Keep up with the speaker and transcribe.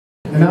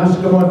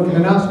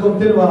Kinanaskom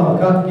tinwa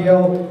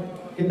kakiel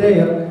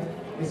kideya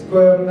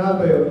iskoy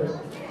nabayo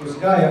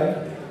uskaya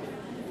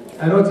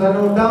ano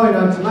tsano tawin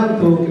ang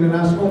smanto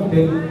kinanaskom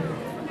tin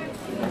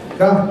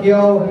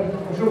kakiel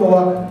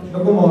ushumowa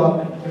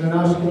nagumowa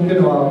kinanaskom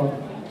tinwa.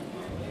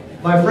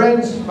 My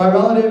friends, my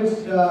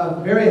relatives,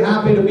 very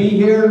happy to be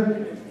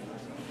here.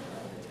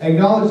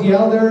 Acknowledge the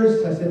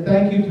elders. I said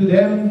thank you to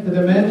them, to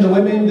the men, the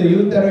women, the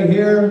youth that are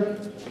here.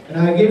 And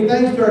I give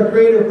thanks to our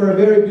Creator for a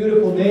very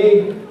beautiful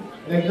day.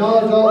 And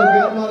acknowledge all the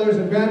grandmothers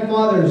and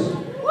grandfathers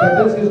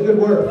that this is good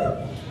work.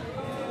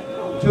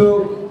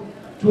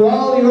 To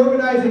all the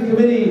organizing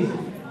committees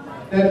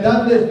that have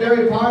done this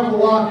very powerful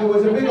walk, it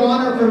was a big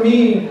honor for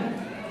me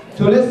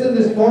to listen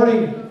this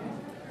morning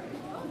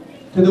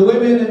to the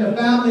women and the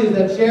families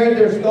that shared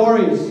their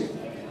stories.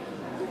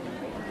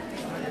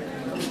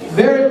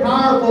 Very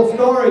powerful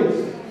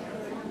stories.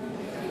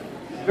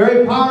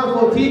 Very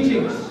powerful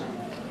teachings.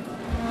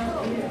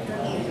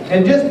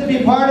 And just to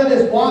be part of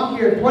this walk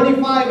here,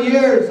 25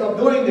 years of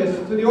doing this,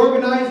 to the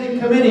organizing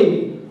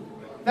committee,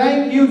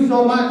 thank you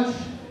so much.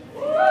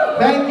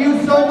 Thank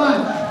you so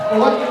much for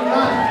what you've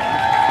done.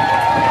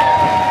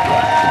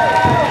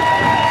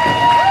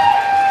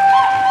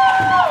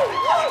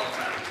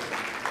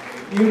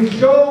 You've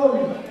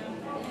shown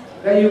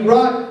that you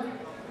brought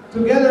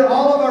together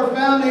all of our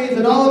families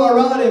and all of our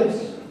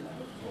relatives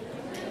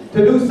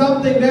to do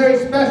something very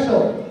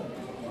special,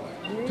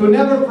 to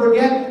never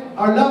forget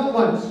our loved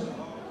ones,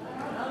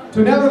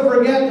 to never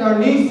forget our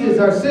nieces,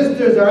 our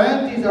sisters, our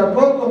aunties, our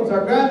kokoms,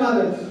 our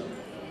grandmothers.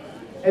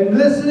 And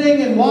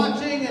listening and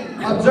watching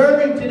and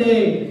observing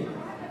today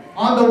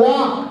on the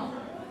walk,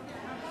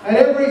 at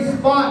every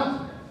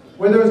spot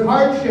where there was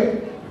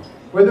hardship,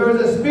 where there was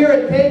a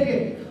spirit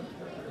taken,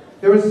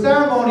 there was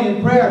ceremony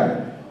and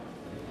prayer.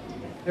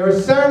 There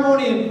was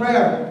ceremony and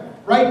prayer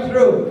right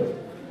through.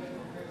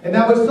 And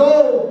that was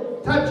so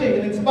touching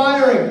and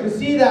inspiring to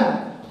see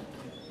that.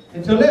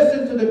 And to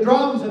listen to the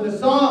drums and the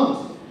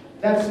songs.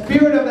 That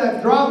spirit of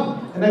that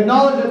drum, and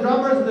acknowledge the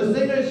drummers and the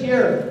singers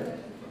here.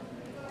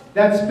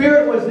 That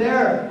spirit was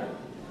there.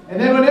 And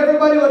then when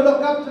everybody would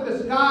look up to the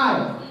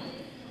sky,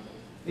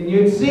 and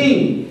you'd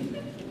see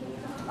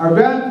our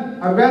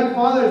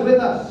grandfathers with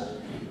us.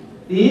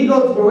 The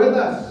eagles were with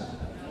us.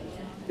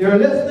 They were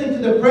listening to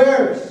the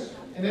prayers.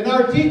 And in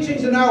our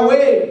teachings, in our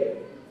way,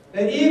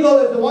 the eagle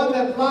is the one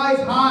that flies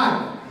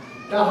high,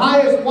 the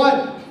highest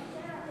one.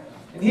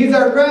 And he's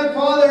our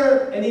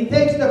grandfather, and he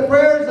takes the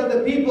prayers of the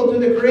people to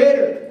the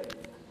Creator.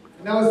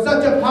 And that was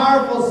such a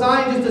powerful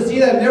sign just to see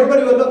that. And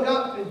everybody would look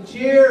up and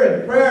cheer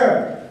and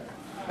prayer.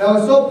 That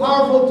was so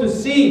powerful to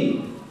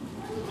see.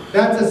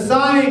 That's a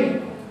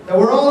sign that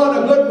we're all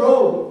on a good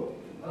road.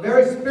 A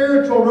very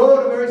spiritual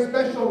road, a very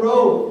special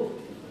road.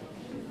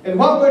 And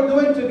what we're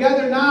doing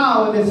together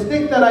now, and the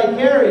stick that I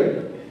carry,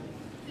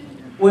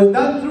 was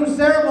done through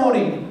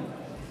ceremony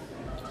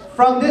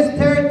from this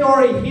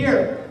territory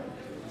here.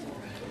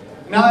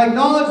 Now I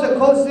acknowledge the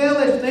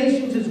SALISH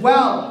nations as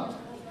well.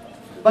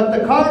 But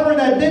the carver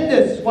that did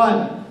this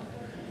one,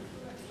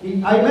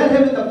 I met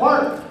him in the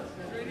park.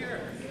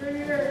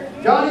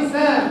 Johnny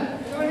Sam.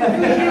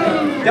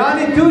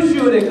 Johnny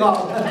Two-Shoe they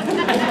call him.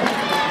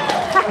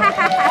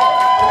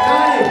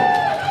 Johnny.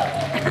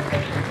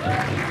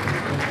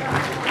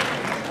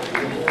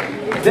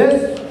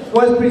 This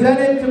was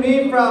presented to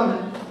me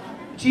from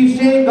Chief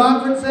Shane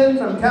Godfredson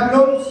from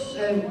Kamloops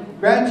and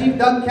Grand Chief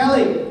Doug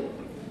Kelly.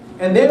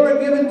 And they were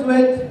given to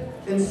it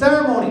in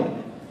ceremony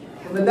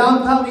from the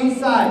downtown east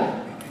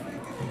side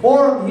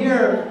forum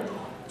here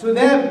to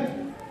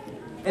them.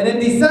 And in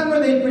December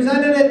they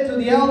presented it to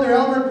the elder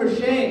Elmer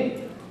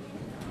Crochet.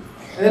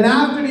 And then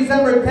after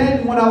December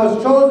 10, when I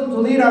was chosen to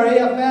lead our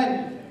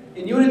AFN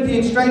in unity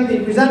and strength, he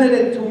presented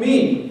it to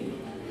me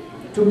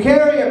to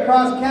carry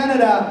across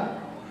Canada,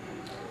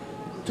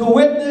 to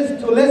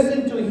witness, to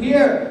listen, to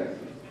hear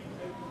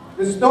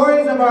the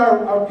stories of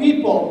our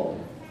people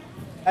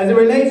as it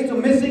relates to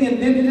missing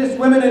Indigenous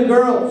women and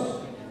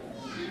girls.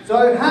 So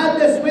I've had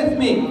this with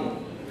me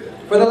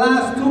for the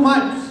last 2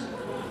 months,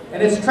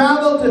 and it's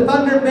traveled to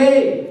Thunder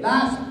Bay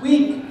last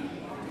week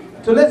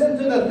to listen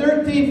to the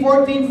 13,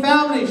 14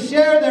 families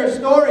share their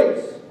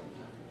stories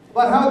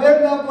about how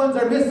their loved ones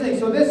are missing.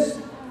 So this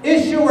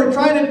issue we're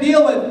trying to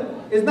deal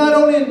with is not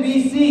only in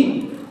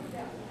BC,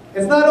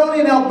 it's not only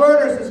in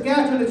Alberta or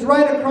Saskatchewan, it's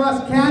right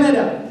across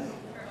Canada.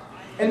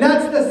 And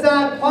that's the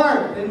sad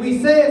part. And we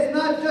say it's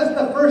not just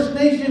the First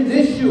Nations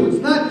issue. It's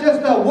not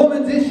just a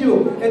woman's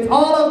issue. It's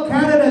all of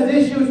Canada's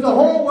issue. It's the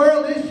whole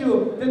world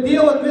issue to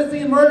deal with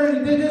missing and murdered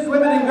Indigenous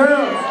women and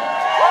girls.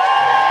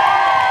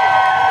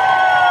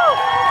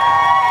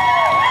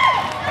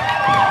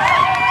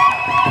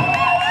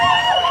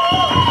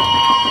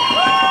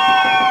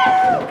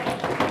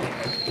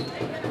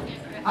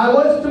 I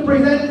was to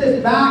present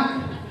this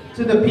back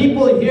to the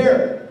people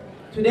here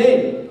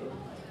today.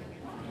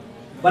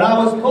 But I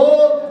was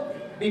told,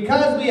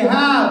 because we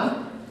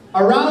have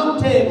a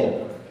round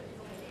table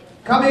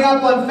coming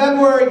up on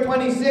February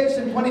 26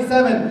 and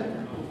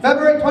 27.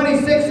 February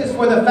 26 is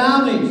for the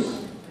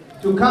families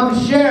to come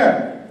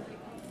share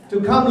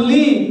to come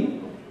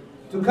lead,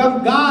 to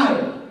come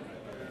guide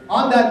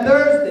on that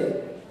Thursday.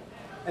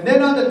 And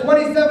then on the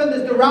 27th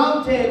is the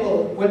round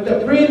table with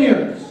the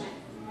premiers,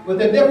 with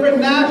the different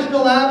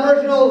national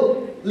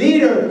Aboriginal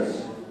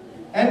leaders,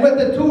 and with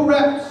the 2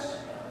 reps,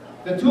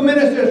 the 2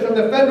 ministers from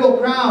the federal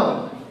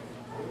crown.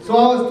 So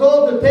I was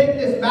told to take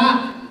this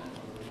back.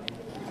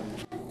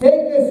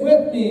 Take this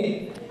with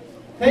me.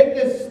 Take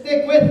this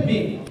stick with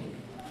me.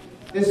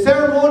 This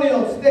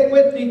ceremonial stick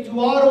with me to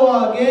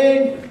Ottawa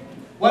again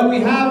when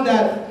we have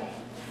that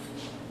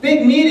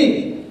big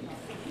meeting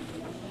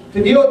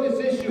to deal with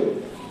this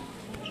issue.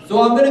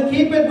 So I'm going to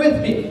keep it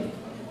with me.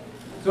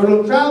 So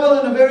it'll travel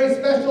in a very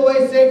special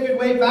way, sacred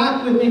way,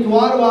 back with me to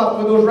Ottawa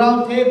for those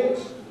round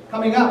tables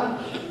coming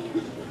up.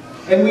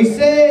 And we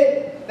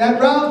say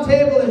that round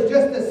table is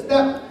just a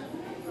step.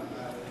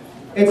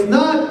 It's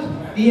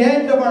not the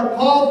end of our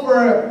call for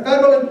a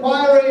federal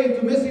inquiry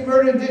into missing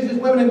murdered Indigenous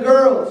women and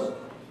girls.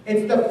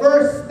 It's the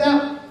first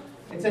step.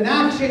 It's an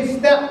action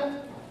step.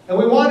 And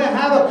we want to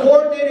have a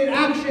coordinated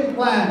action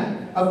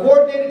plan, a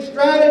coordinated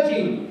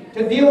strategy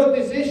to deal with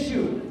this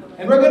issue.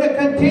 And we're going to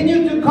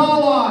continue to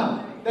call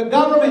on the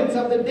governments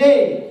of the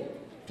day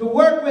to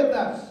work with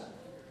us,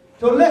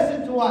 to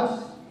listen to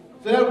us,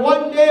 so that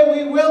one day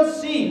we will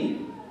see,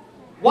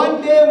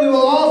 one day we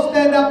will all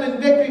stand up in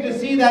victory to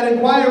see that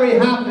inquiry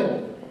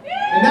happen.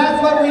 And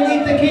that's what we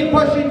need to keep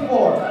pushing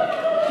for.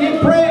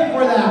 Keep praying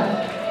for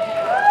that.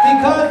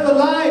 Because the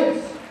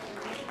lives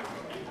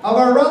of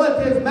our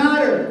relatives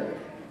matter.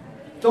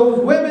 Those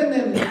women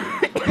and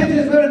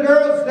Indigenous little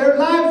girls, their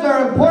lives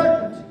are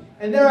important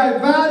and they're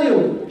of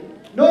value.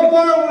 No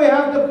more will we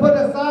have to put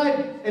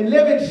aside and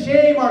live in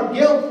shame or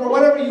guilt for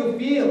whatever you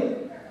feel.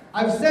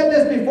 I've said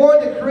this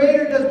before, the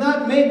Creator does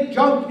not make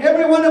junk.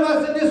 Every one of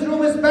us in this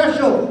room is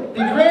special.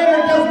 The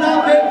Creator does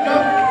not make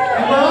junk,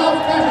 and we're all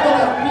special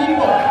as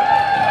people.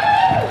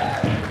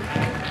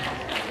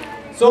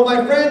 So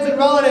my friends and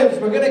relatives,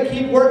 we're going to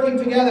keep working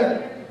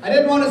together. I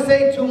didn't want to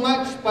say too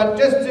much, but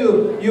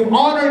you've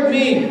honored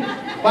me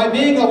by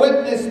being a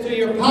witness to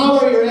your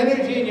power, your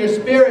energy, and your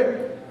spirit.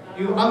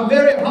 I'm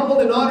very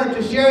humbled and honored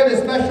to share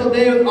this special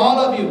day with all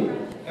of you.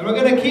 And we're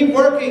going to keep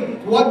working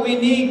to what we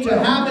need to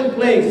have in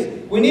place.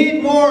 We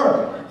need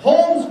more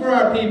homes for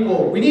our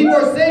people. We need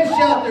more safe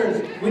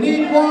shelters. We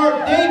need more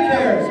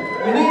daycares.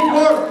 We need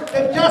more.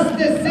 The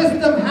justice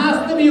system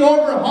has to be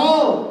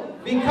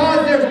overhauled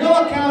because there's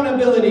no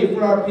accountability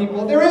for our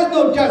people. There is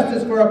no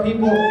justice for our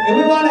people. And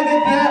we want to get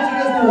the answer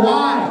as to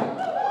why.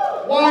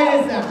 Why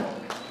is that?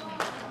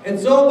 And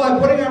so by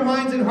putting our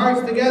minds and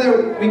hearts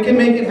together, we can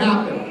make it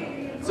happen.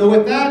 So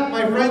with that,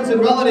 my friends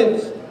and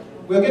relatives,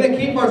 we're going to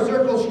keep our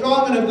circle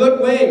strong in a good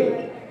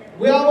way.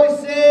 We always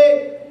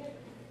say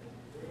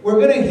we're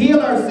going to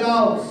heal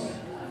ourselves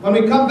when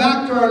we come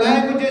back to our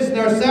languages and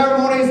our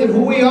ceremonies and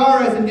who we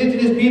are as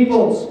Indigenous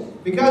peoples.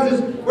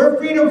 Because we're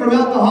freedom from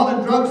alcohol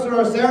and drugs through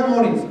our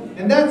ceremonies.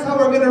 And that's how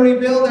we're going to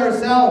rebuild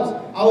ourselves.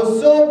 I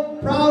was so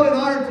proud and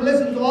honored to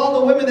listen to all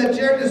the women that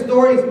shared the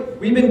stories.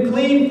 We've been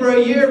clean for a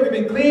year. We've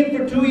been clean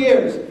for 2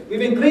 years. We've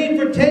been clean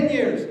for 10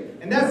 years.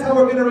 And that's how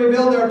we're going to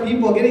rebuild our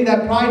people, getting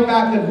that pride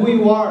back in who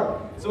you are.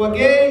 So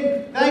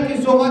again, thank you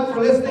so much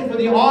for listening, for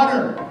the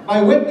honor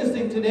by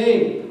witnessing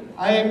today.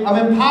 I'm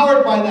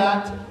empowered by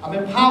that. I'm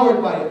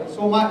empowered by it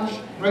so much.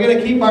 We're going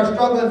to keep our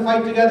struggle and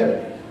fight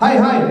together. Hi,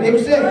 hi.